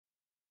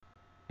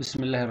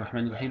Bismillah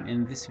ar-Rahman ar-Rahim.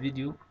 In this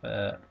video,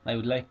 I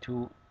would like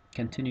to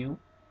continue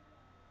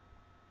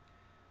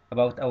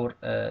about our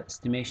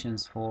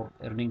estimations for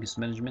earnings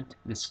management,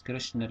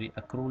 discretionary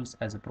accruals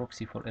as a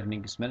proxy for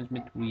earnings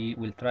management. We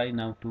will try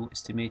now to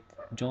estimate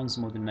Jones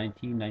model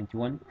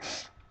 1991.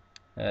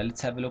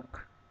 Let's have a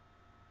look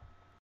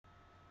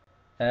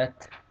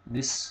at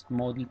this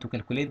model. To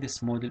calculate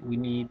this model, we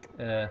need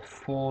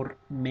four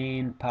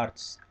main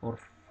parts or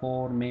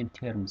four main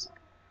terms.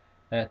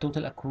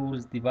 Total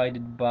accruals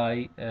divided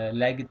by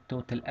lagged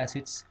total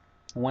assets,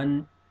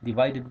 1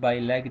 divided by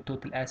lagged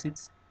total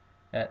assets,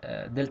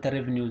 delta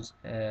revenues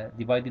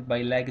divided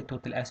by lagged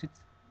total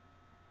assets,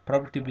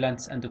 property,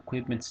 plants and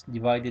equipment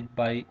divided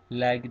by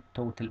lagged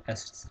total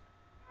assets.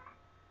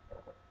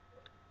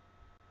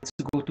 Let's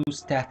go to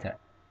Stata.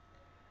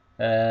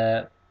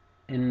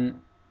 In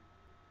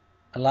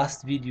a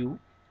last video,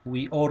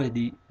 we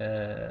already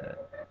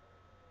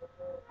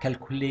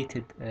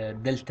calculated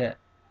delta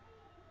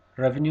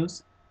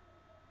revenues,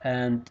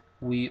 and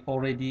we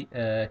already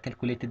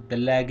calculated the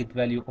lagged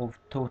value of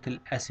total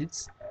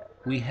assets.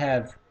 We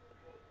have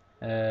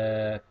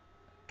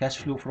cash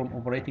flow from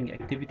operating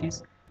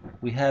activities,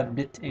 we have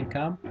net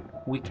income.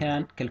 We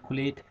can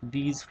calculate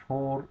these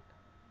four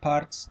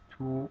parts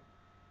to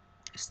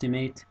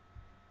estimate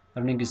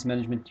earnings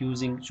management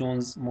using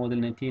Jones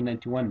model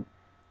 1991.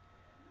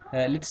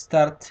 Let's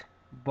start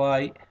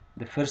by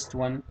the first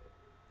one,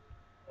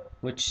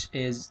 which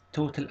is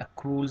total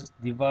accruals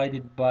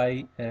divided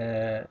by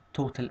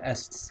total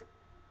assets.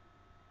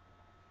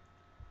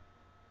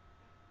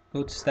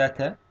 Go to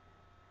Stata.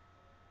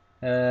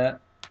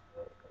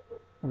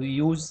 We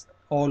use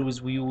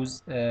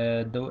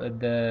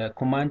the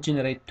command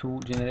generate to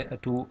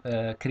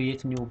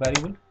create a new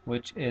variable,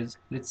 which is,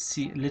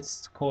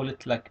 let's call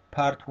it like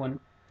part 1,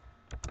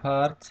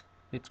 let's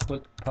call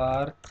it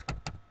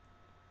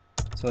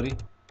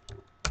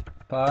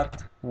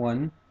part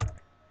 1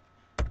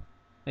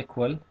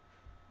 equal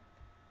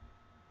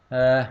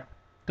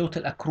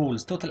total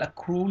accruals. Total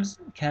accruals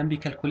can be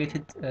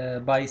calculated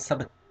by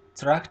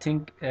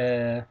subtracting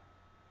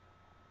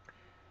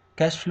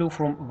cash flow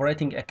from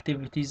operating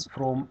activities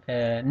from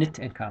net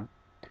income,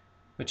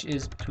 which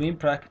is between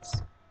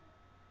brackets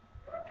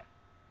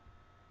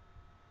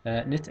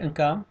net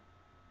income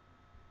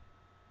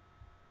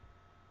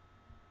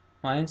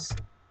minus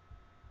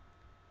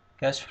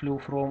cash flow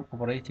from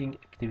operating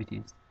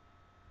activities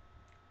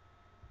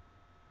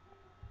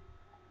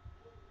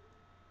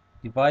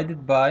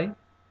divided by,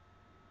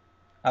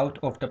 out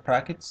of the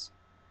brackets,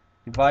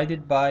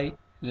 divided by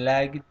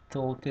lagged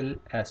total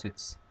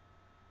assets.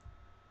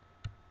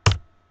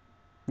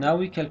 Now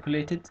we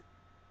calculated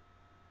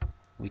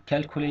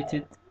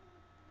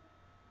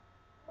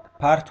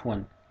part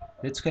 1.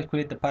 Let's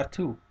calculate the part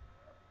 2.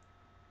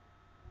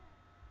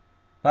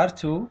 Part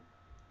 2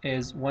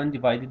 is 1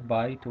 divided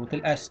by total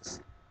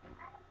assets.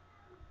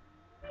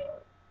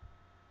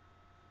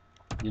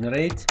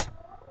 Generate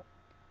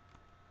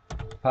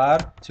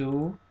part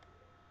 2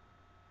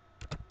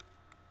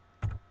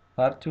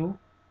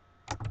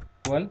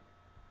 equal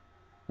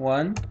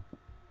 1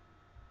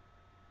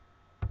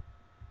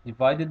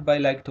 divided by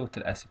lagged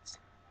total assets.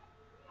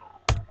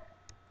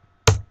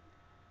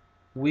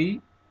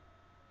 We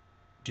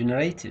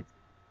generated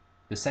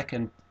the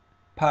second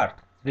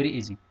part. Very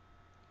easy.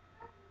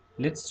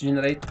 Let's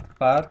generate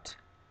part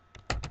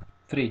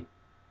 3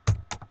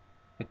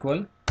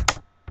 equal,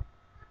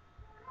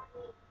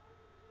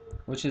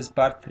 which is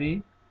part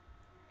 3.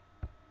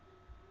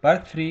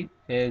 Part 3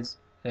 is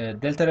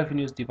delta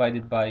revenues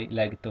divided by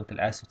lagged total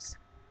assets.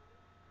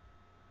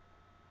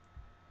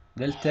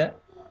 Delta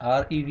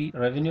REV,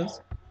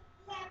 revenues,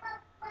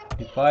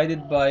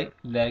 divided by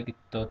lagged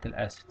total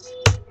assets.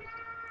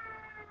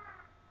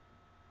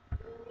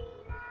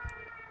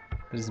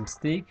 There's a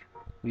mistake.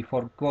 We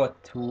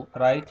forgot to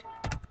write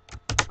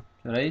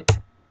generate.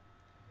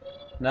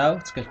 Now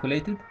it's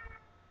calculated.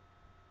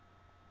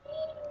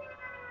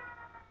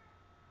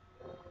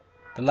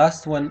 The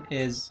last one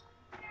is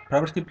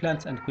property,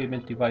 plants and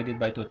equipment divided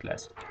by total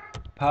assets.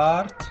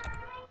 Part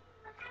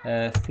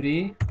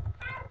 3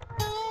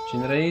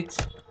 generate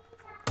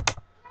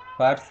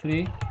part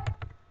 3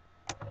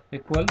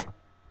 equal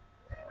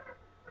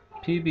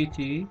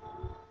PBT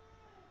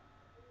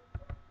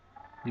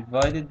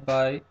divided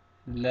by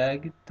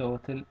lagged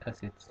total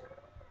assets.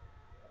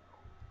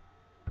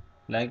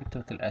 Lagged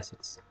total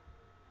assets.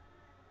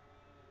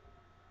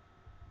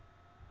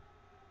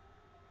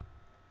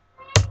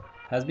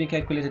 Has been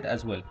calculated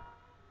as well.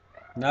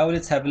 Now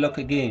let's have a look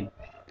again.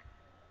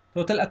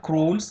 Total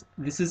accruals,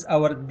 this is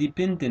our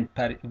dependent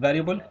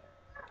variable,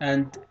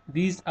 and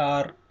these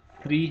are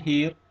 3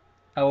 here,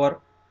 our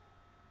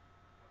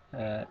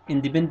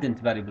independent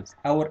variables,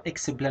 our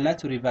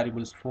explanatory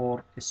variables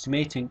for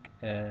estimating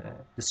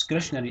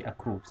discretionary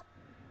accruals.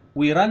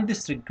 We run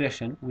this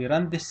regression, we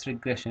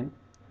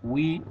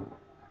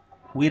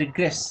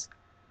regress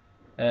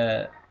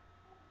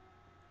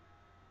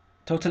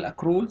total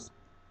accruals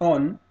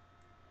on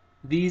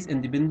these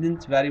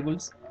independent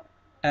variables,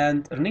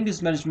 and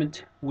earnings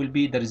management will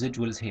be the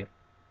residuals here.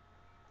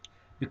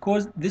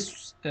 because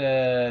this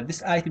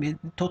item is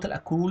total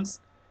accruals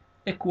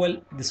equal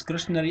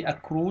discretionary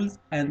accruals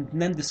and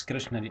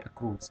non-discretionary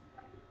accruals.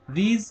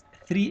 These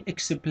three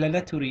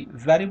explanatory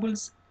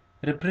variables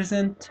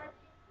represent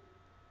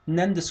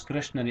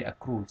non-discretionary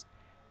accruals,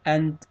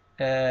 and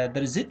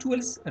the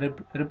residuals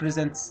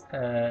represents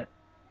the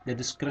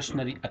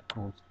discretionary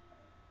accruals.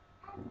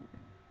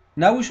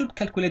 Now we should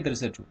calculate the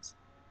residuals.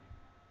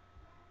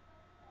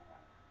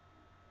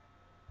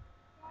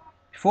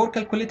 Before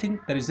calculating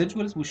the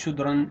residuals, we should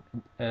run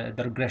the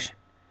regression.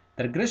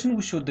 The regression,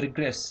 we should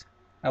regress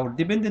our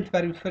dependent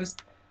variable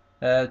first.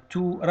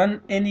 To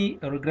run any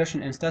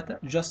regression in Stata,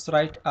 just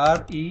write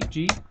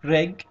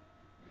reg,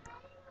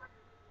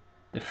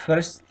 the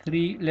first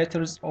three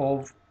letters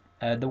of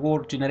the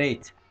word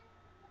generate.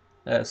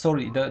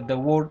 Sorry, the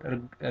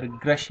word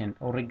regression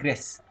or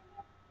regress.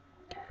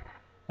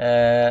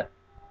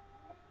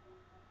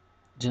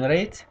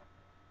 Generate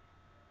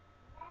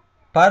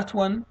part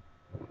 1,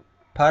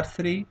 part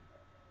 3,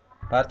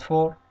 part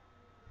 4,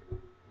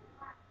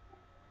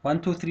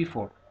 1, 2, 3,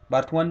 4,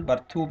 part 1,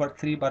 part 2, part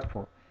 3, part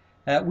 4.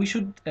 We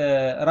should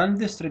run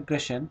this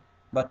regression,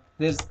 but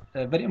there's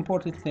a very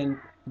important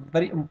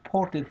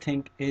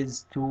thing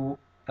is to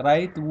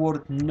write the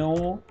word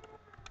no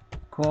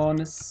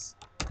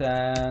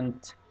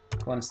constant,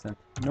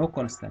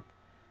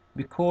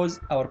 because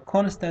our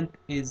constant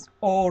is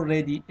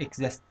already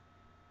exist.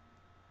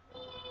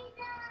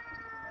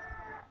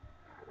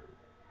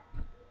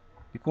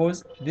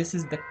 Because this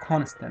is the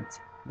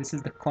constant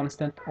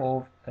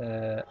of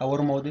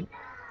our model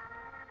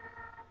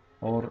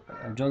or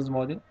Jones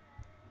model.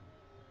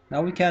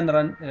 Now we can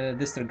run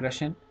this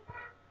regression.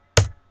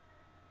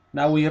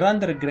 Now we run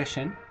the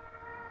regression,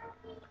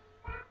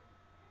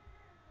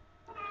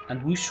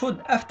 and we should,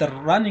 after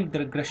running the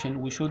regression,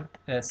 we should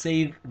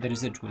save the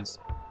residuals.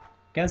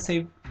 You can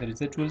save the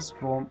residuals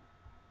from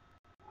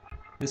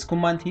this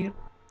command here.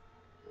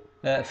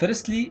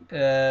 Firstly,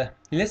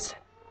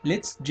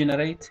 let's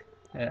generate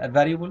a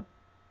variable,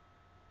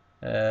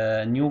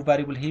 new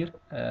variable here.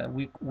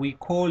 We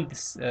call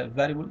this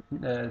variable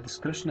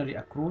discretionary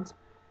accruals,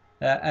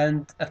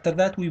 and after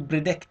that we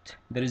predict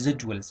the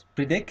residuals.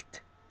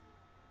 Predict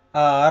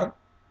r,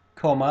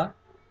 comma,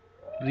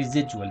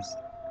 residuals,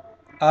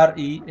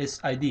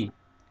 RESID.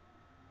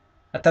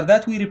 After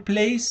that we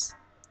replace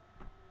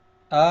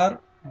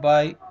r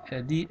by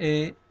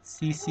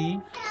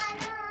DACC.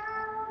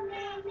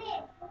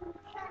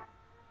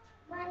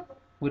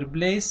 We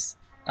replace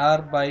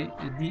r by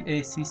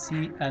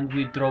DACC and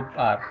we drop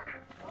r.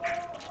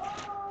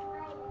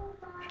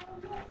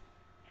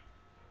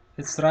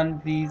 Let's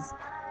run these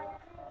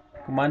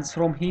commands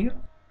from here.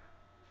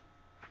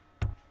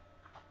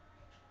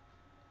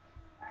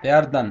 They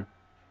are done.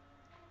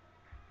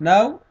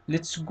 Now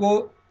let's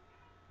go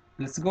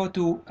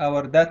to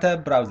our data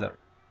browser.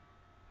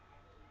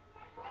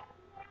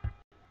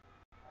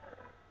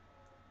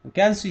 You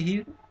can see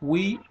here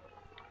we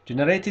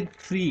generated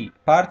 3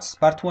 parts,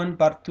 part 1,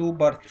 part 2,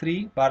 part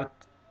 3,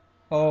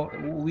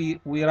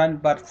 we ran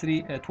part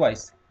 3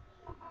 twice.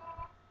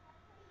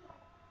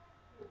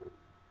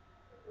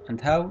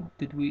 And how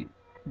did we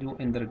do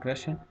in the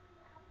regression?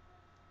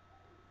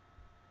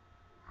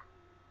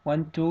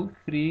 1, 2,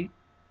 3.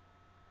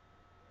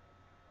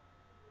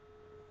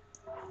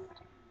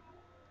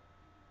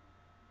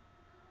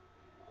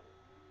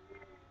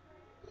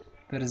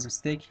 There is a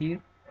mistake here,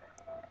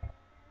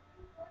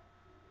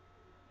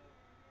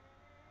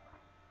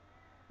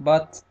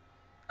 but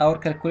our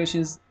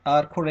calculations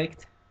are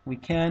correct. We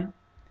can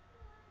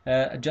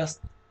adjust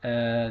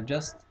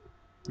just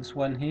this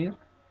one here,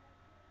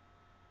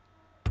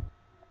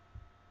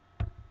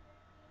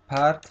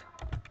 part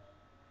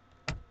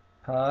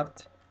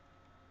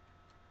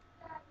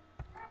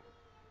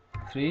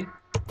three,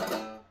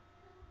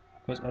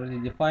 was already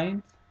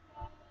defined.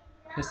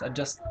 Let's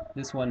adjust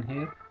this one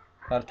here,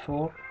 part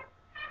 4,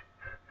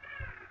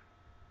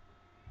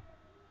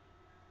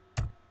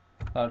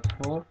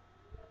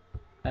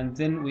 and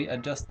then we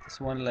adjust this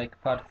one like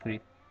part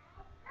 3.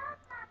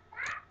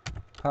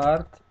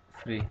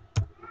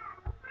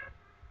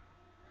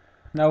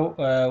 Now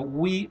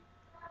we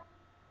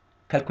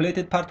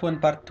calculated part 1,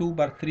 part 2,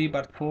 part 3,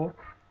 part 4,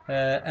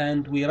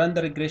 and we run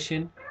the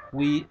regression.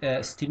 We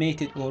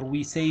estimated, or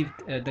we saved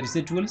the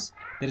residuals.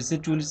 The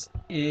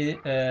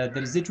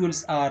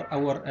residuals are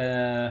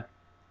our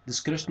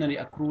discretionary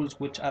accruals,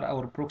 which are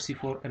our proxy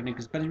for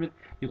earnings management.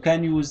 You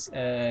can use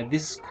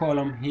this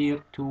column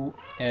here to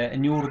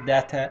in your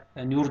data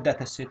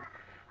set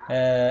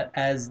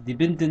as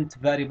dependent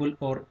variable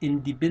or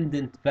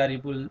independent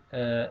variable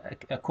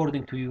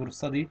according to your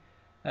study.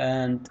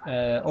 And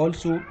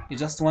also,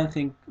 just one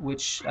thing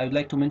which I'd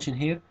like to mention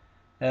here,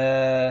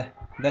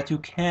 that you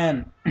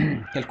can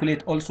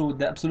calculate also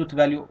the absolute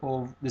value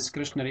of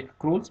discretionary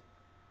accruals,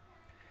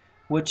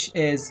 which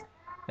is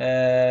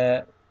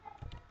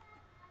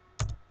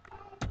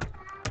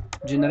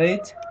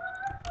generate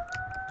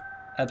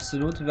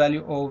absolute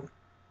value of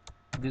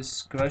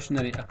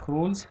discretionary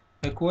accruals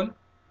equal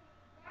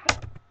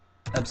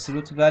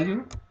absolute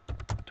value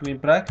between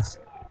brackets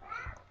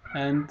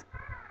and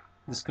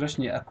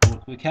discretionary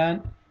accrual. We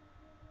can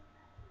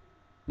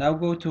now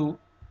go to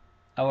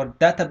our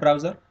data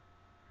browser.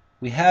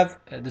 We have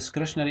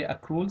discretionary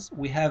accruals.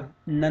 We have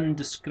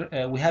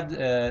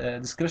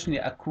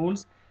discretionary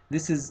accruals.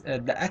 This is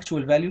the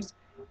actual values,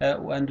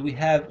 and we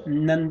have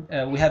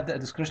the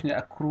discretionary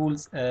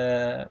accruals,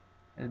 the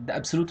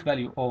absolute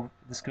value of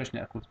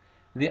discretionary accruals.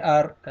 They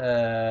are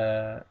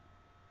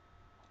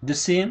the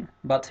same,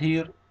 but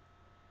here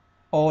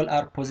all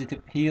are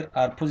positive. Here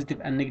are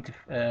positive and negative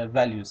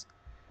values.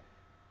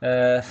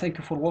 Thank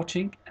you for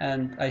watching,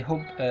 and I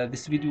hope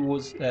this video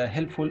was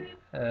helpful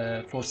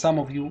for some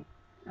of you,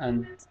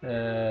 and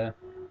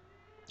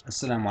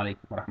Assalamu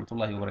alaikum wa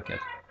rahmatullahi wa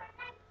barakatuh.